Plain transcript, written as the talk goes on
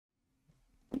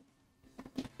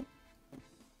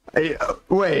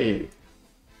Wait.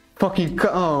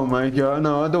 Oh my god,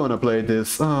 no, I don't wanna play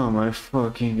this. Oh my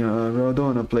fucking god, bro. I don't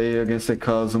wanna play against the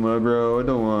Kazuma, bro. I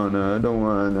don't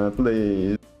wanna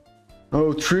play.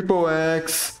 Oh, triple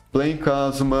X, playing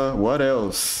Kazuma. What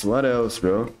else? What else,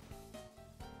 bro?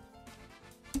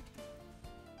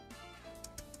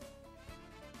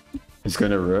 He's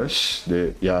gonna rush?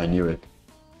 Yeah, I knew it.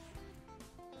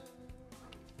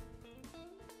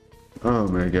 Oh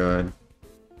my god.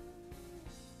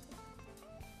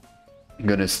 I'm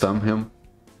gonna stun him.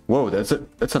 Whoa, that's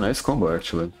a nice combo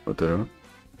actually. What the hell?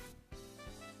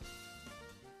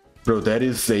 Bro, that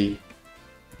is a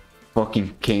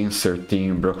fucking cancer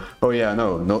team, bro. Oh yeah,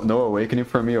 no awakening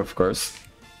for me, of course.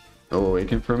 No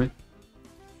awakening for me.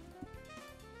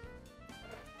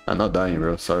 I'm not dying,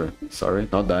 bro. Sorry.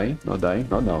 Not dying. Not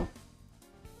now.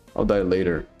 I'll die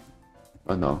later.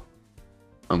 Oh no.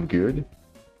 I'm good.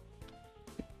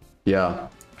 Yeah.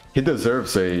 He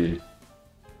deserves an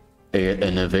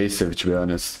evasive, to be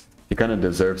honest. He kinda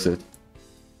deserves it.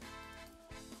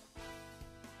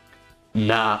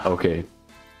 Nah, okay.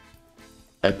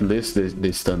 At least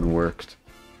this stun worked.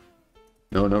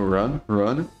 No,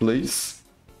 run, please.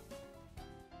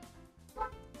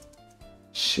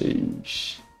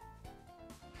 Sheesh.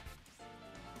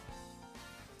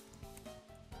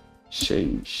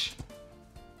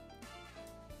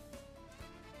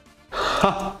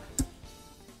 Ha!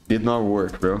 Did not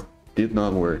work, bro. Did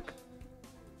not work.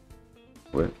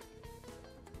 What?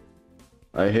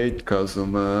 I hate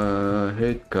Kazuma.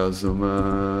 Hate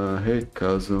Kazuma.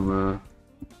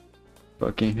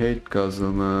 Fucking hate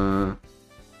Kazuma.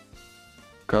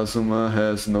 Kazuma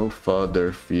has no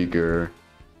father figure.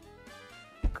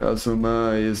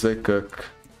 Kazuma is a cuck.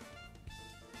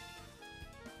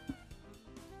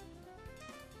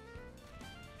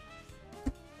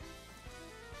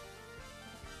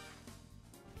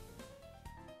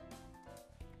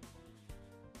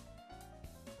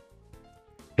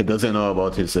 He doesn't know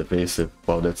about his evasive.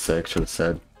 Wow, that's actually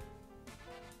sad.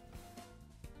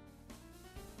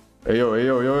 Hey yo,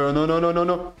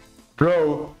 no.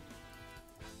 Bro!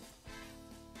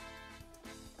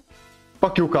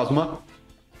 Fuck you, Kazuma.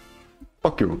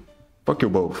 Fuck you. Fuck you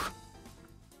both.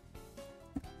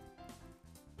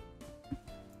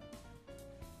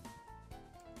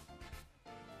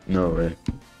 No way.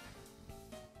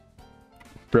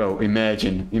 Bro,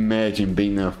 imagine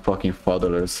being a fucking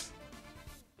fatherless.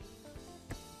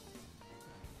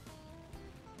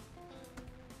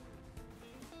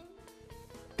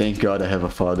 Thank God I have a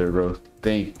father, bro.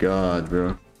 Thank God,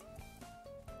 bro.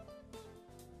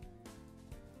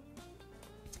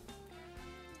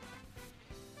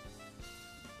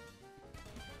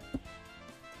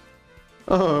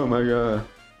 Oh my god.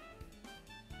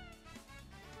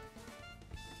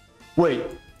 Wait,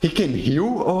 he can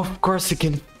heal? Oh, of course he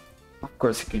can. Of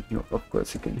course he can heal. Of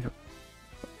course he can heal.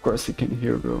 Of course he can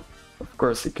heal, bro. Of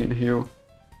course he can heal.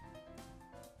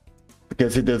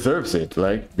 Because he deserves it,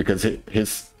 like, because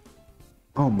his...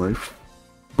 Oh my...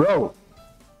 Bro!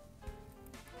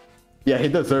 Yeah, he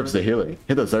deserves the healing.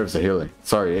 He deserves the healing.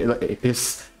 Sorry,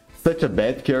 he's such a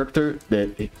bad character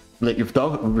that, like,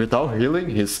 without healing,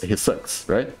 he sucks,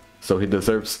 right? So he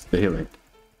deserves the healing.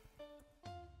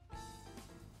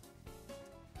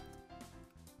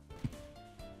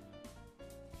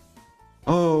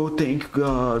 Oh, thank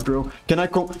God, bro. Can I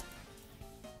come?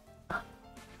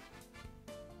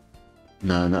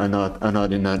 No, I'm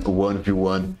not in that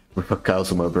 1v1 with a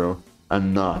Kazuma, bro.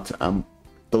 I'm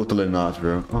totally not,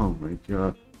 bro. Oh my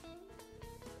god.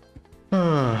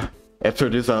 After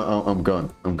this, I'm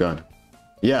gone.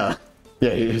 Yeah,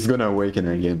 he's gonna awaken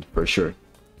again, for sure.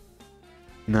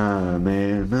 Nah,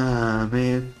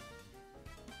 man.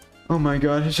 Oh my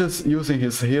god, he's just using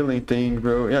his healing thing,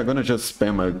 bro. Yeah, I'm gonna just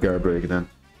spam my guard break then.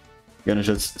 Gonna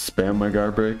just spam my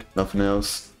guard break, nothing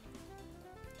else.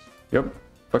 Yep,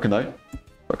 fucking die.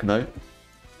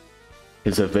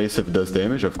 His evasive does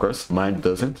damage, of course. Mine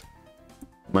doesn't.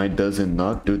 Mine doesn't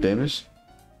not do damage.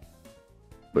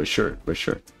 But sure,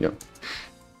 yep.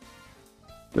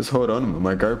 Just hold on,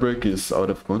 my guard break is out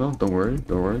of cooldown, don't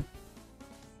worry.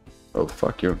 Oh,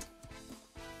 fuck you.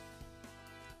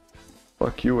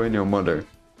 Fuck you and your mother.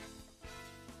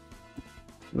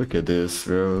 Look at this,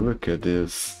 bro. Look at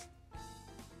this,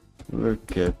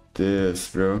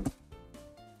 bro.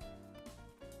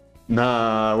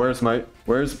 Nah, where's my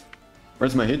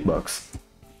hitbox?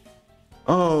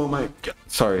 Oh my god.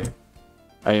 Sorry.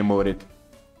 I emoted.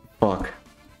 Fuck.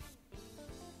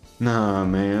 Nah,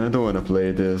 man, I don't wanna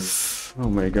play this. Oh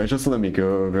my god, just let me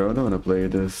go, bro. I don't wanna play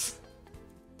this.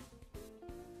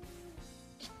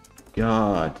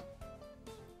 God.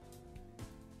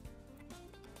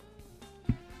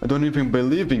 I don't even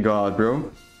believe in God,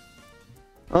 bro.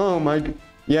 Oh my...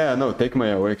 Yeah, no, take my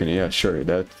awakening. Yeah, sure,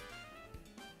 that...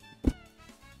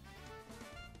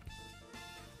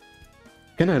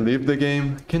 Can I leave the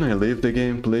game? Can I leave the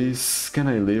game, please? Can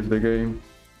I leave the game?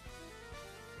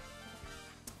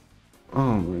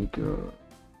 Oh my god.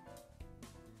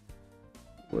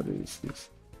 What is this?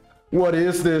 What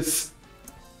is this?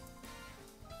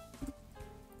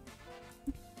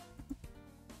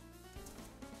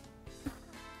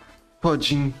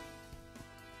 Fudging.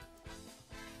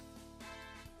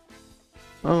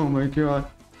 Oh my god.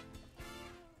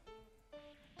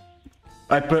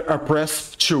 I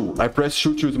pressed 2. I pressed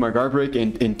 2 to use my guard break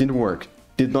and it didn't work.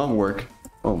 Did not work.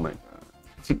 Oh my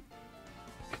god.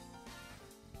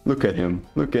 Look at him.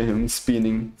 Look at him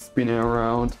spinning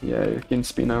around. Yeah, you can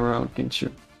spin around, can't you?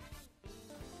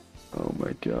 Oh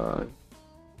my god.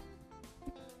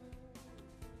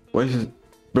 What is it?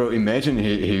 Bro, imagine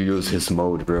he used his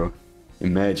mode, bro.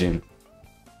 Imagine.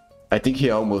 I think he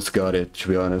almost got it, to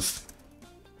be honest.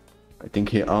 I think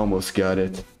he almost got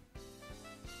it.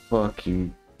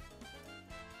 Fucking...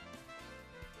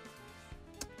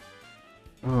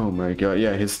 Oh my god,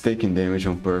 yeah, he's taking damage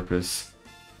on purpose.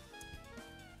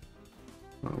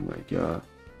 Oh my god.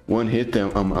 One hit,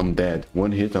 I'm dead.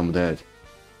 One hit, I'm dead.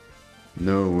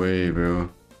 No way, bro.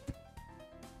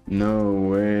 No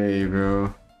way,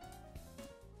 bro.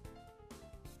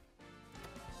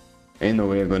 Ain't no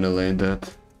way I'm gonna land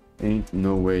that. Ain't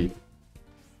no way.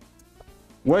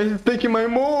 Why is it taking my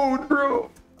mode, bro?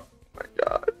 Oh my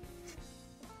god.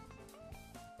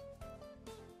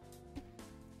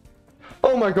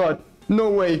 Oh my god. No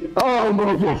way. Oh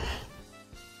my god.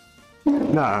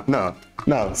 Nah, no.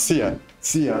 No, see ya.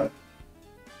 See ya.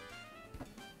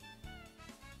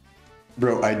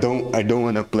 Bro, I don't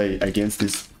wanna play against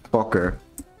this fucker.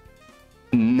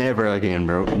 Never again,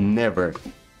 bro. Never.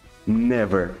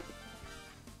 Never.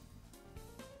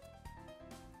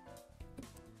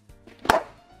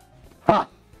 Ha!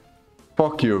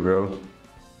 Fuck you, bro.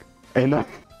 And